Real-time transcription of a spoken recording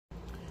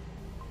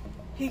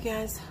Hey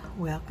guys,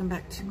 welcome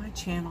back to my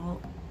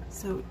channel.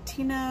 So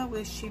Tina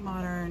with She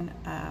Modern,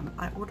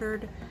 I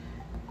ordered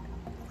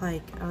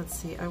I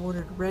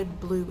ordered red,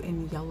 blue,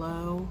 and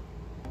yellow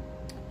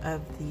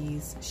of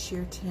these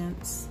sheer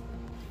tints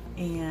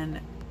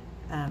and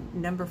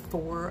number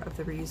 4 of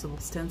the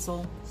reusable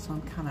stencil. So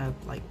I'm kind of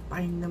like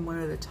buying them one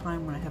at a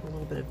time when I have a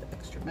little bit of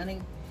extra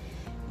money.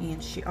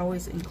 And she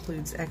always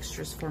includes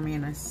extras for me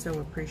and I so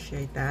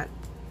appreciate that.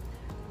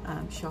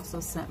 She also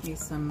sent me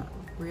some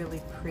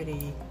really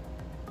pretty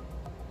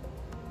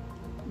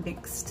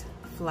mixed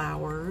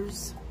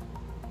flowers,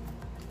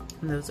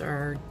 and those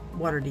are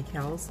water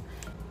decals,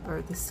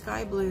 or the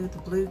sky blue, the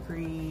blue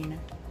green,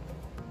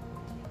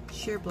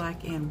 sheer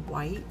black, and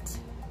white.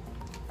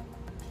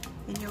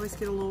 And you always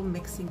get a little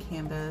mixing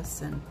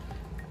canvas, and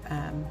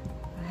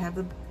I have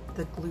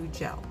the glue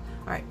gel.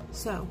 Alright,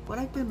 so what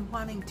I've been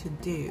wanting to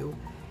do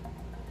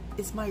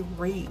is my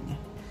ring.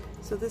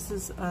 So this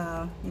is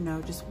you know,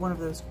 just one of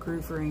those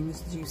groove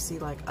rings you see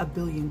like a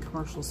billion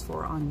commercials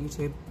for on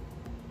YouTube.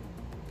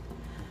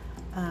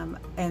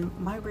 And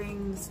my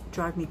rings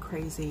drive me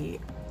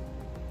crazy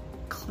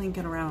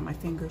clinking around on my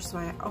fingers, so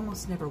I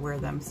almost never wear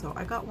them. So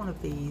I got one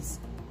of these.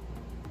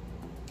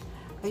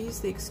 I use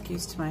the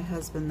excuse to my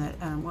husband that,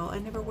 well, I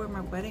never wear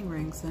my wedding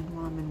rings, and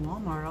when I'm in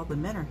Walmart, all the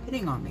men are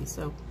hitting on me,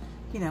 so,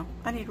 you know,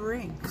 I need a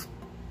ring.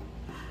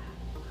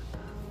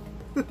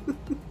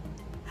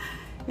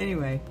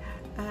 Anyway,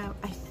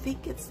 I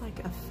think it's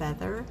like a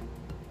feather,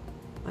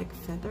 like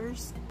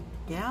feathers,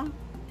 yeah?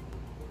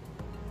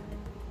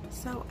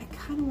 So I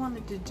kind of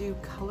wanted to do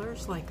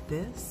colors like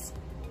this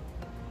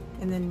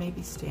and then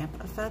maybe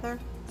stamp a feather.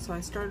 So I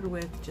started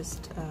with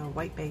just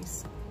white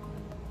base.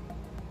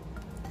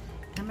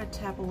 I'm going to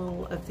tap a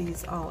little of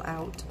these all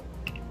out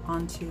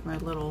onto my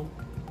little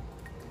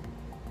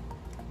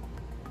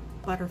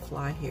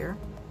butterfly here.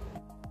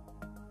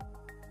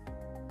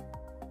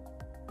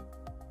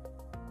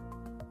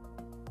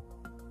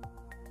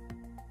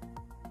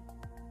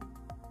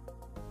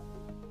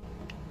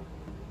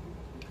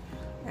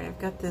 I've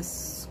got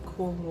this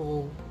cool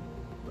little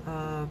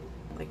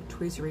like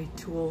tweezery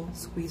tool,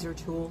 squeezer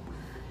tool.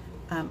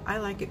 I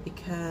like it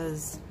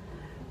because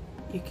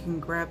you can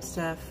grab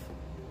stuff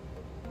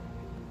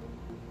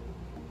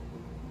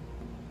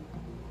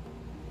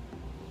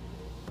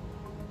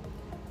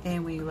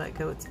and when you let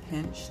go it's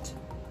pinched.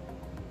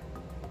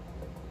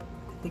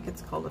 I think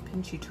it's called a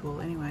pinchy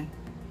tool anyway.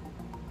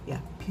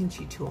 Yeah,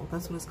 pinchy tool,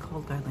 that's what it's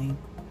called, Eileen.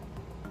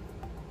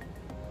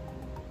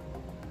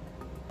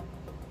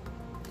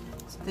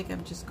 I think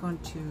I'm just going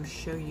to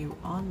show you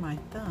on my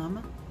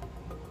thumb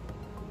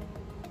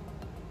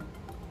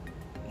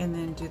and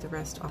then do the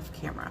rest off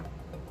camera.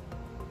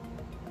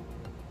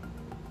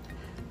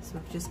 So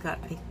I've just got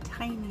a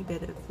tiny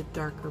bit of the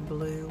darker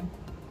blue,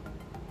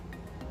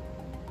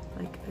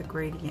 like a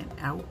gradient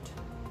out,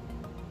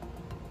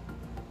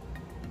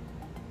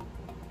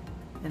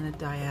 and a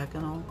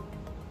diagonal.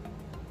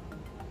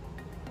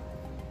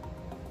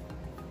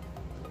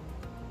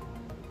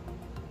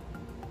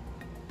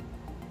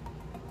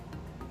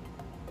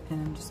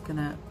 And I'm just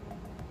gonna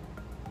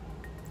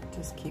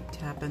keep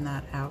tapping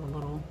that out a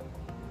little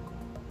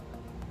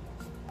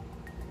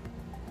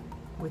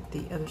with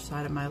the other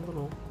side of my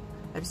little,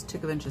 I just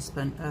took a bunch of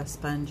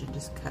sponge and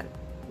just cut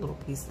little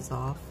pieces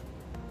off.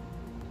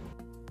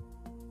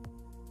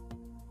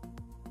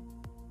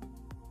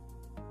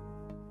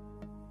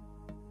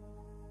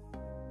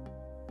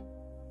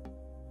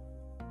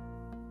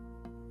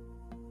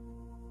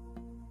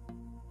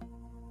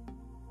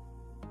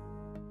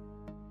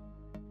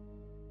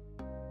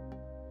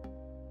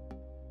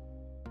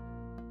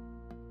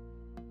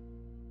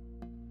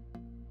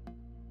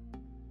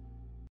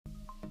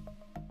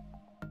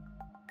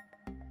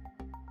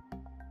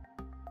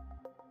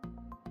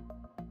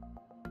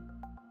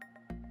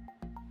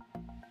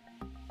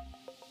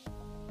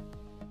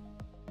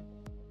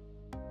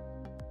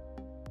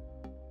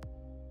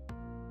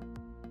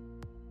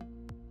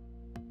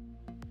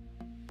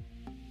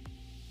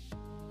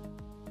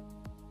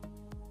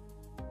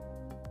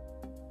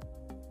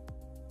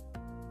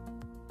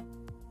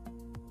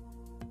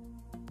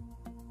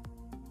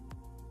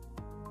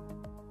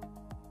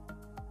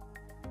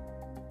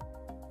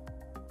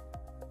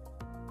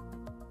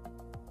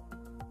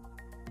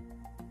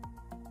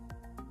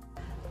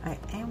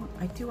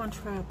 I do want to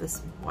try out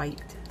this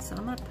white, so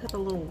I'm going to put a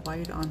little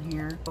white on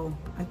here. So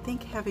I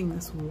think having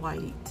this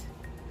white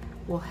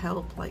will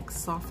help like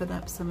soften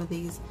up some of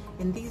these,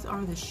 and these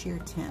are the sheer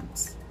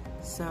tints,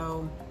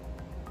 so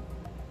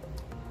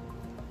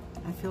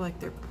I feel like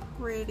they're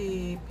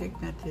pretty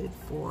pigmented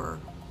for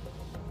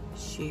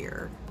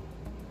sheer,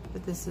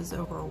 but this is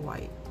over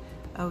white.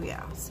 Oh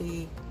yeah,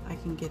 see, I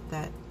can get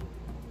that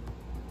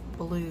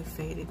blue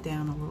faded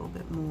down a little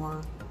bit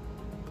more.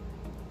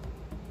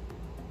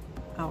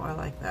 Oh, I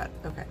like that.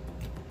 Okay.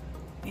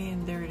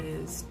 And there it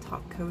is,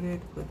 top coated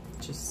with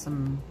just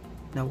some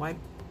no wipe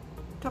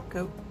top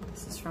coat.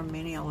 This is from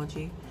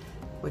Maniology,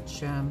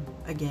 which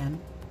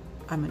again,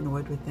 I'm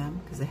annoyed with them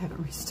because they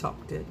haven't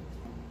restocked it.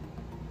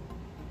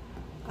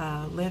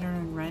 Lantern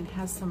and Wren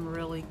has some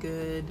really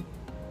good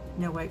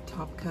no wipe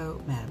top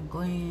coat, Madam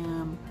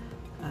Glam.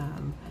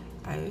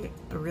 I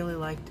really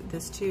liked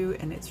this too,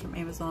 and it's from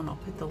Amazon. I'll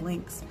put the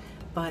links,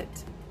 but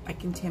I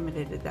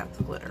contaminated that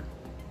with glitter.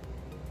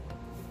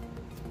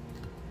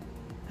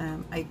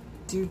 I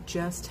do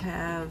just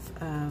have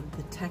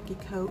the Tacky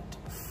Coat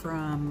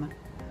from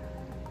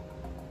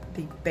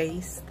the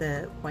base,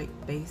 the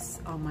white base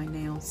on my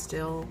nails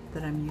still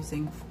that I'm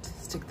using to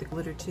stick the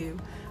glitter to,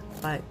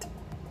 but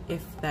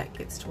if that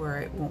gets to where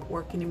it won't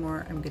work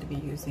anymore, I'm going to be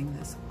using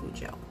this glue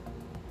gel.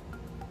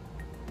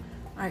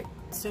 Alright,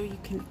 so you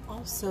can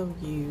also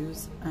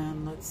use,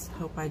 let's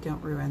hope I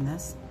don't ruin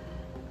this,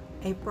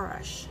 a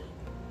brush.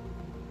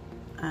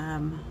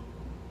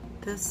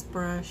 This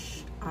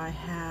brush I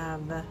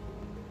have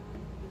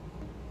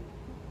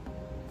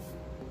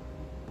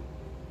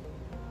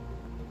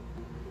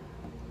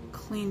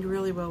cleaned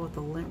really well with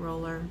a lint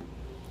roller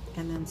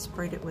and then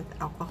sprayed it with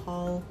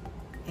alcohol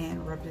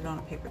and rubbed it on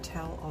a paper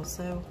towel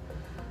also.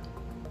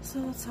 So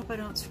let's hope I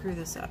don't screw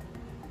this up.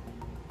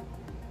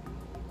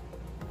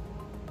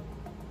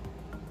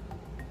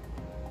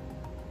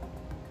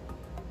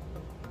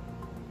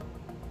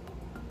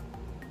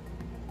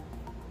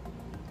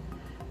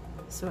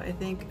 So I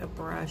think a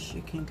brush,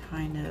 you can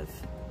kind of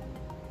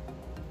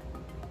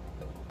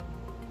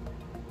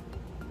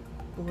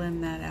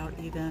blend that out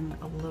even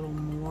a little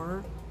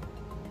more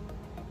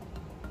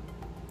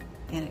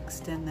and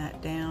extend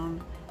that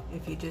down.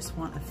 If you just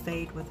want a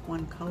fade with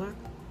one color,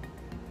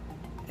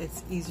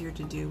 it's easier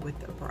to do with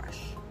a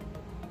brush.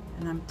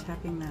 And I'm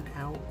tapping that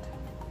out.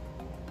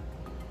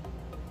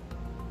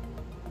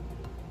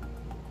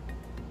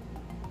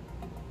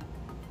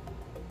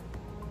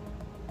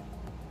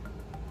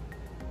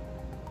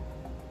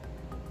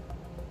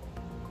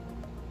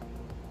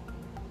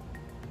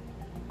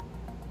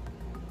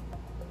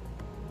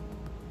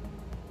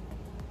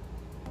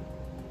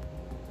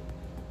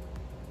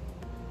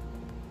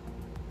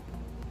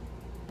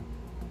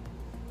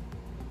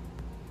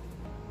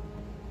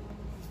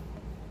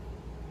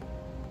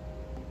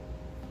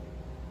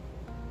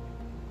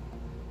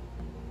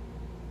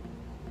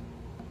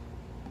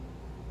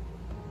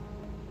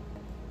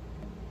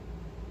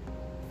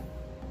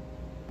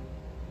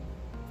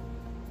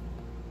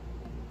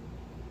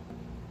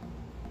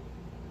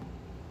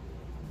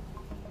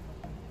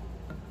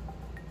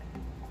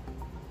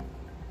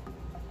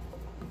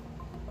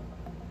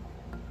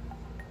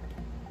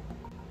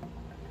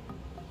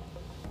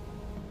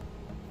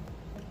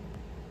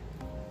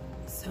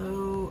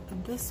 So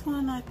this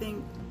one I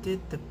think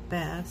did the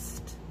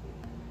best,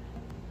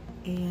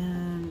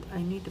 and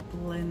I need to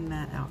blend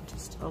that out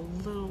just a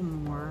little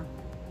more.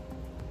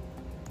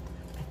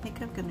 I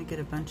think I'm going to get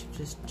a bunch of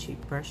just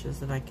cheap brushes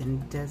that I can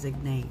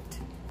designate,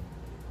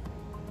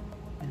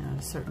 you know,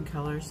 certain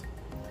colors.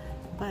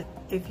 But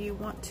if you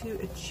want to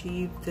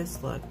achieve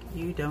this look,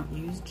 you don't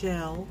use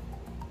gel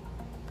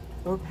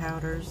or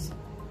powders,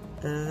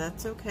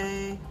 that's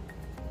okay.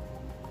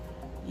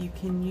 You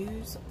can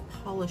use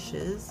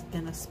polishes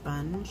in a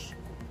sponge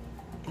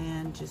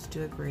and just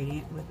do a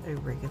gradient with a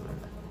regular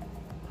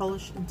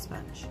polish and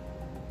sponge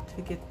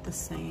to get the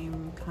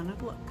same kind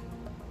of look.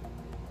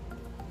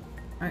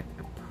 Alright,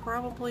 I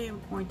probably am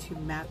going to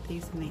matte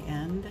these in the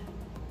end,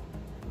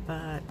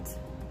 but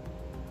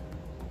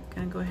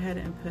I'm going to go ahead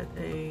and put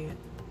a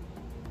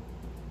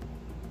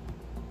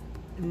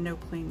no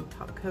clean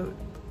top coat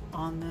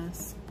on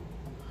this.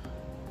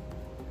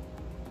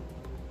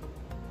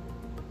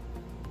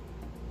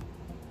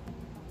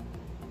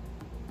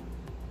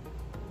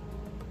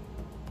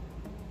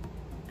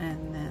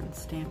 And then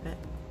stamp it.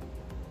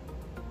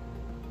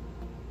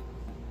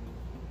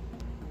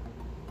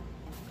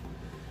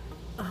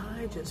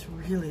 I just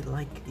really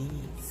like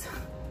these.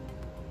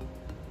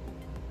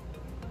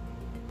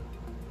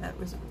 That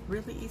was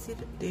really easy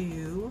to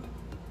do.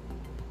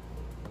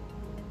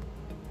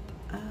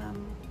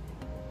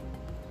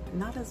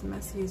 Not as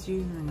messy as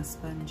using a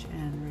sponge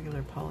and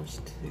regular polish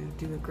to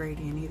do a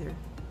gradient either.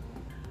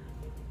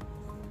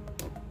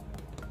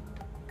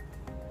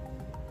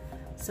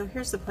 So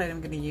here's the plate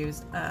I'm going to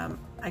use.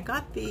 I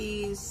got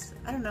these,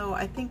 I don't know,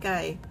 I think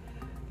I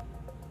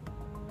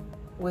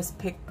was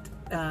picked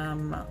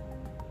on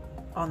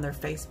their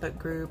Facebook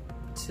group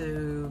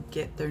to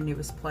get their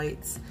newest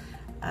plates.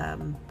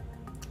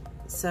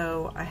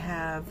 So I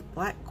have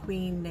Black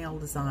Queen Nail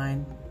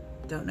Design.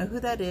 Don't know who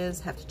that is,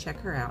 have to check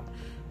her out.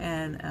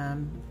 And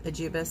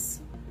Ejuibas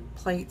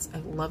plates. I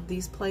love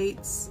these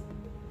plates.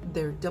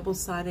 They're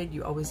double-sided.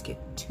 You always get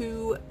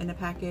 2 in a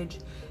package.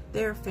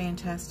 They're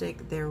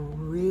fantastic. They're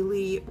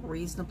really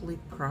reasonably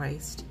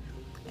priced.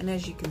 And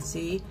as you can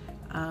see,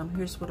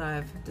 here's what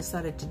I've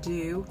decided to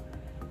do.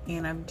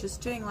 And I'm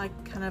just doing like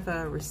kind of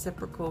a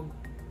reciprocal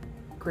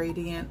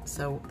gradient.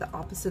 So the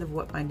opposite of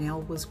what my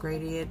nail was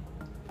gradiated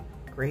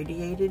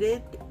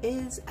it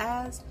is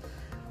as,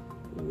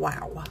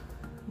 wow,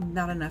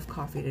 not enough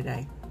coffee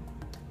today.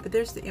 But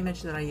there's the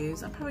image that I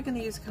use. I'm probably going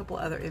to use a couple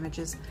other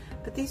images,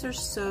 but these are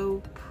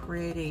so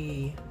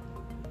pretty.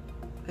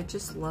 I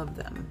just love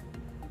them.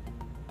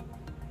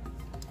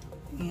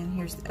 And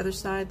here's the other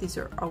side. These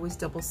are always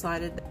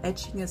double-sided. The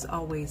etching is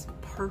always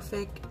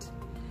perfect.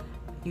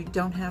 You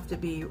don't have to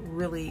be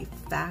really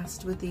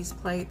fast with these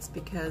plates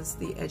because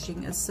the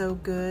etching is so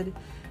good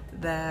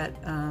that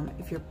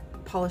if your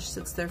polish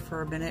sits there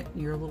for a minute,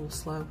 you're a little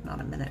slow, not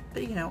a minute,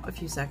 but you know, a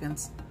few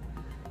seconds,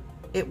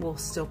 it will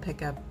still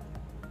pick up.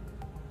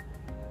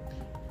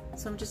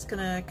 So I'm just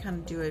gonna kind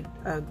of do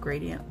a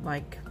gradient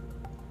like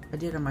I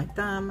did on my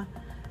thumb,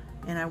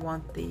 and I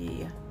want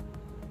the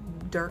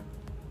dark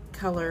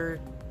color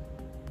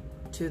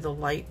to the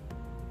light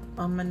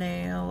on my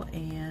nail,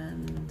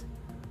 and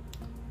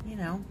you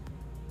know,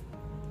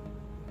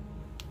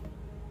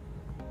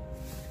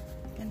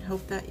 and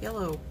hope that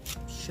yellow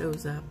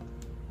shows up.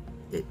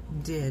 It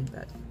did,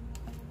 but,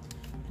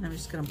 and I'm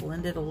just gonna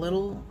blend it a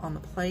little on the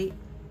plate,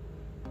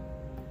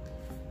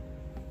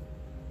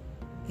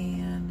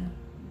 and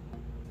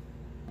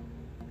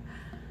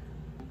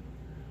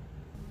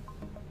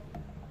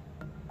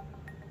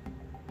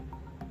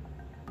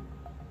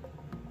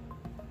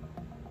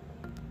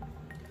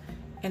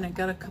I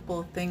got a couple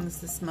of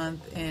things this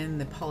month in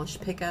the polish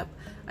pickup.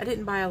 I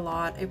didn't buy a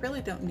lot. I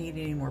really don't need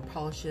any more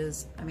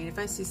polishes. I mean, if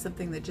I see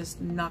something that just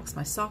knocks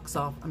my socks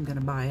off, I'm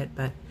gonna buy it,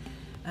 but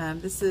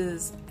this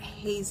is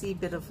Hazy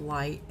Bit of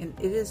Light, and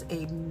it is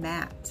a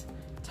matte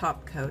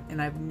top coat,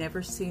 and I've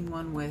never seen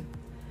one with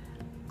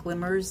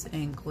glimmers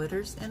and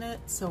glitters in it,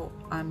 so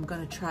I'm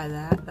gonna try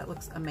that. That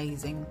looks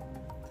amazing.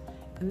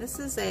 And this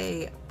is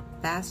a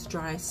fast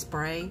dry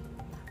spray.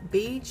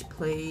 Beach,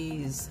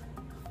 please.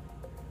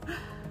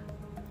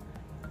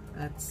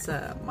 That's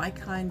my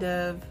kind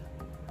of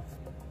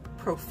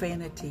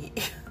profanity.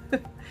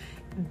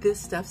 This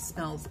stuff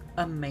smells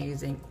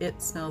amazing.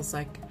 It smells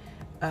like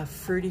a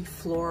fruity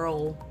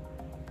floral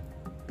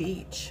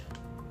beach.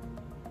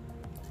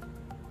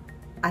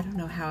 I don't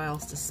know how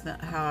else to smell,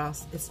 how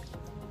else it's,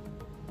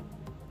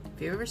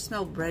 if you ever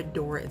smelled Red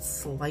Door, it's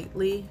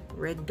slightly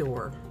Red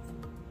Door.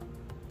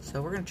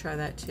 So we're gonna try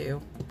that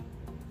too.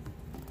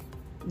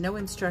 No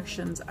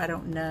instructions, I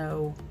don't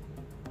know.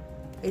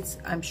 It's,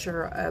 I'm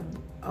sure,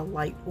 a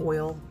light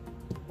oil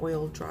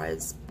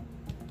dries.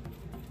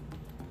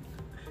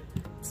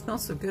 It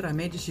smells so good, I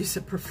may just use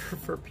it for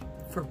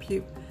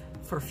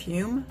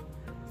perfume.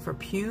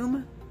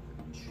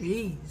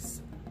 Jeez,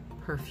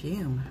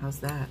 perfume, how's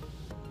that?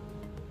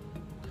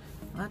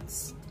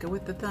 Let's go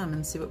with the thumb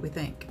and see what we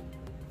think.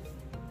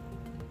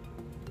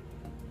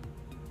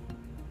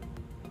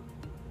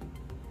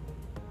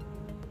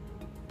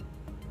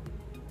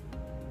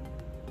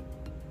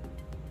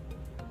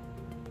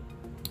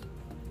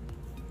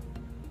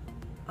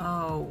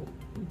 Oh,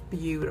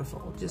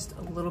 beautiful. Just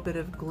a little bit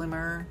of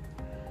glimmer.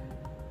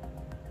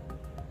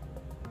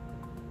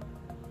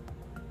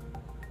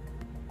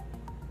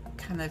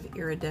 Kind of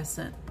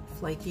iridescent,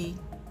 flaky.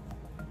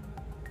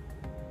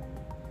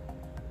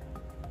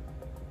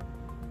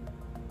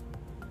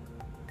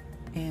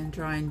 And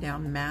drying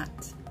down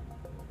matte.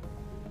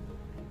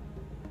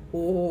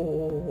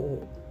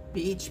 Oh,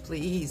 beach,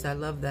 please. I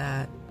love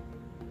that.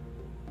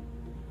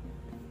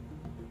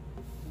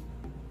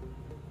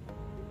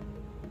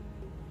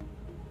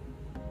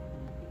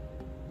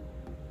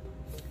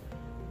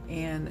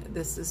 And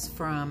this is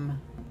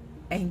from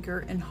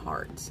Anchor and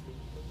Heart.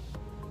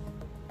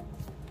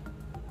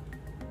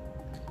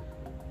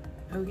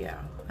 Oh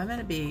yeah, I'm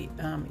gonna be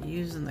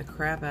using the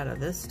crap out of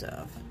this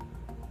stuff.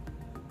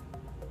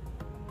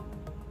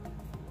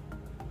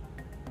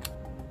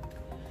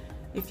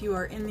 If you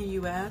are in the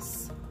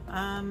US,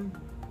 I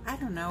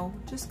don't know,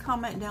 just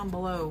comment down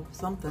below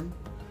something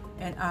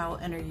and I'll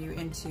enter you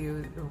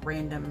into a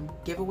random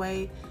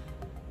giveaway.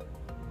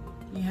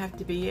 You have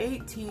to be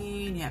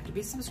 18, you have to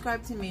be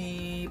subscribed to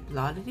me,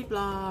 blah blah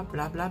blah,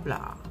 blah blah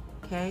blah,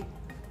 okay?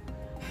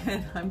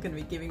 And I'm gonna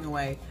be giving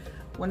away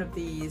one of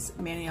these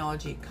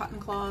Maniology cotton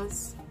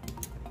claws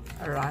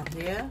right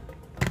here,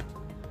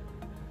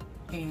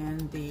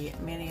 and the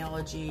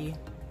Maniology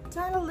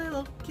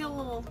cute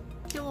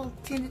little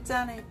teeny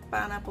tiny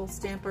pineapple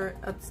stamper.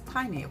 It's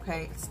tiny,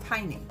 okay? It's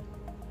tiny.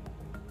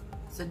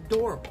 It's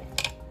adorable.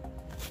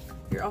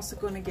 You're also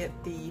going to get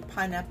the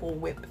pineapple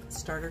whip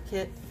starter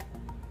kit.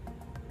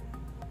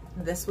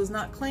 This was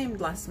not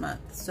claimed last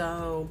month,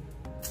 so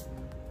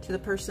to the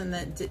person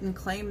that didn't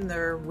claim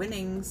their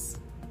winnings,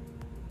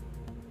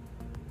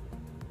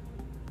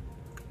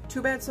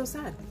 too bad, so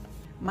sad.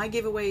 My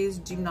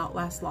giveaways do not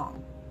last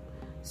long,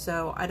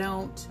 so I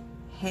don't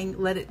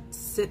let it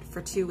sit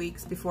for 2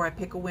 weeks before I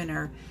pick a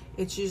winner.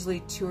 It's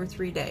usually 2 or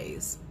 3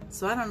 days.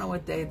 So I don't know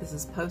what day this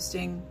is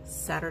posting.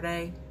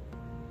 Saturday,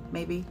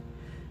 maybe.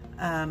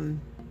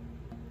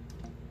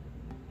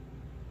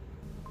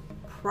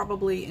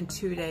 Probably in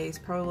 2 days,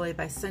 probably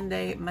by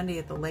Sunday, Monday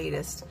at the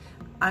latest,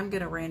 I'm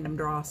gonna random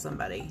draw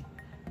somebody,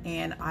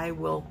 and I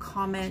will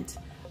comment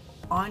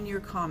on your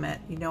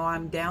comment. You know,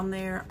 I'm down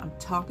there, I'm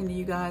talking to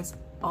you guys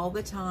all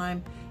the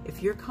time.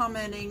 If you're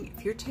commenting,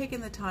 if you're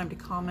taking the time to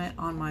comment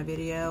on my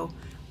video,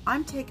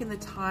 I'm taking the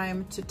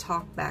time to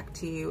talk back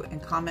to you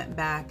and comment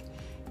back,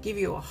 give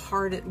you a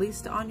heart at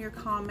least on your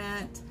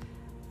comment,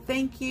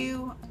 thank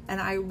you,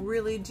 and I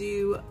really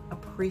do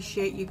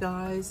appreciate you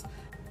guys.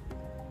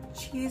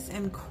 Cheese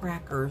and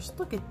crackers,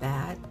 look at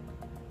that.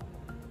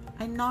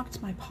 I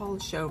knocked my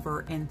polish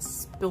over and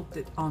spilt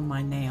it on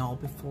my nail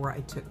before I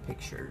took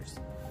pictures.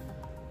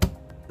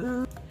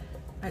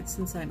 Right,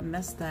 since I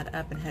messed that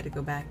up and had to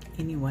go back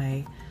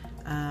anyway,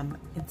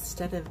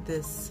 instead of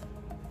this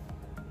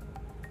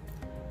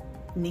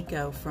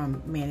Nico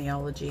from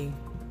Maniology,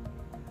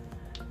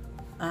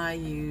 I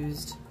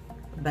used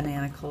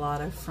banana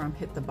colada from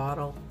Hit the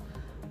Bottle.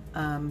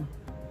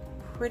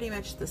 Pretty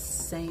much the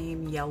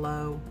same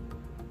yellow,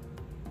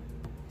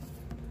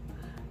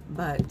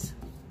 but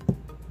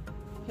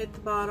Hit the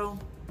Bottle,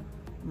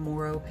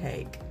 more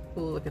opaque.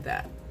 Ooh, look at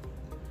that.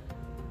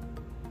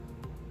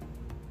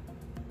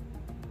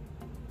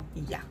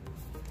 Yeah.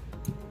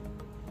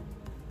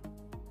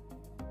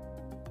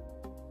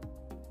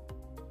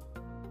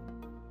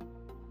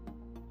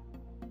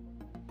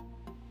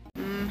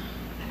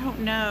 I don't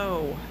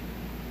know.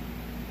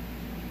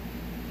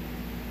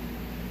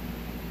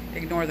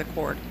 Ignore the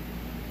cord.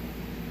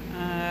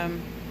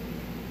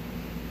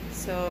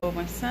 So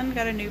my son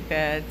got a new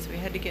bed, so we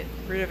had to get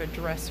rid of a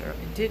dresser.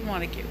 I didn't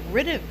want to get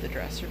rid of the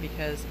dresser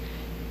because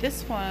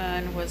this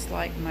one was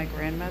like my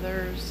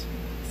grandmother's.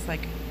 It's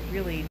like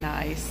really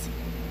nice.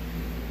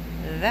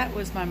 That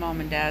was my mom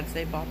and dad's.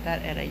 They bought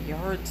that at a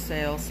yard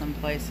sale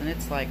someplace, and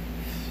it's like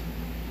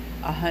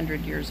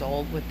 100 years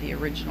old with the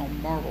original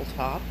marble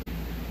top.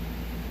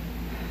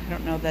 I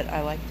don't know that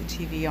I like the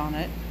TV on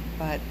it,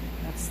 but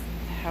that's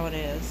how it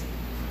is.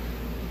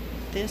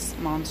 This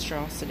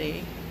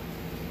monstrosity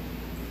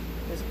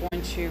is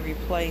going to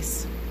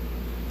replace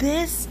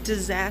this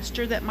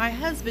disaster that my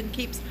husband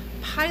keeps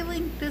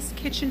piling this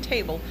kitchen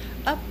table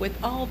up with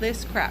all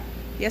this crap.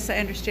 Yes, I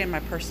understand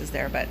my purse is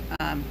there, but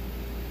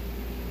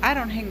I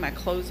don't hang my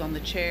clothes on the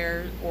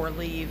chair or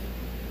leave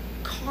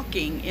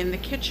caulking in the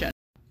kitchen.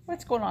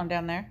 What's going on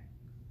down there?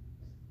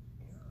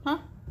 Huh?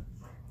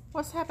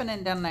 What's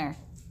happening down there?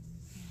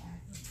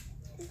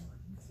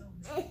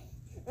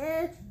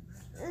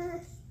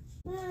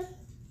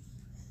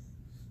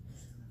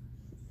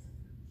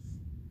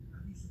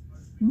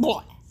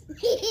 Boy.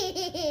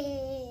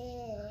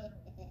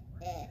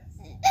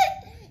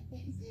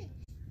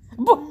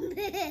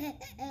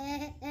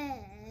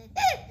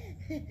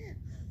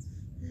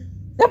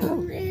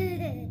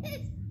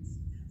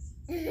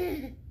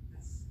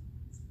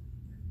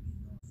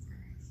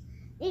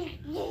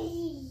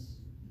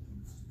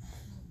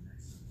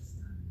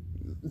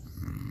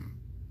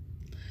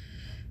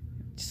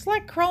 Just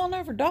like crawling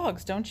over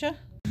dogs, don't you?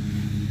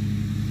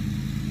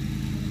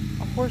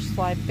 A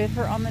horsefly bit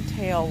her on the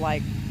tail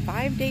like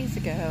 5 days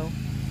ago,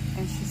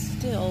 and she's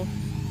still,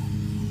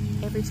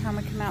 every time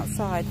I come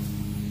outside,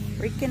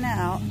 freaking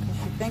out because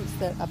she thinks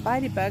that a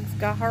bitey bug's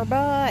got her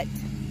butt.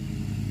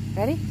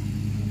 Ready?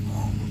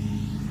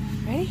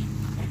 Ready?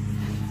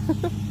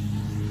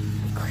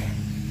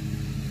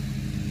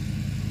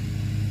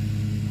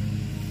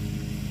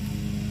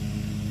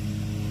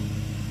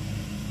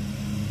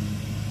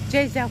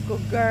 Jay's a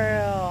good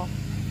girl.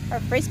 Her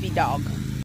frisbee dog.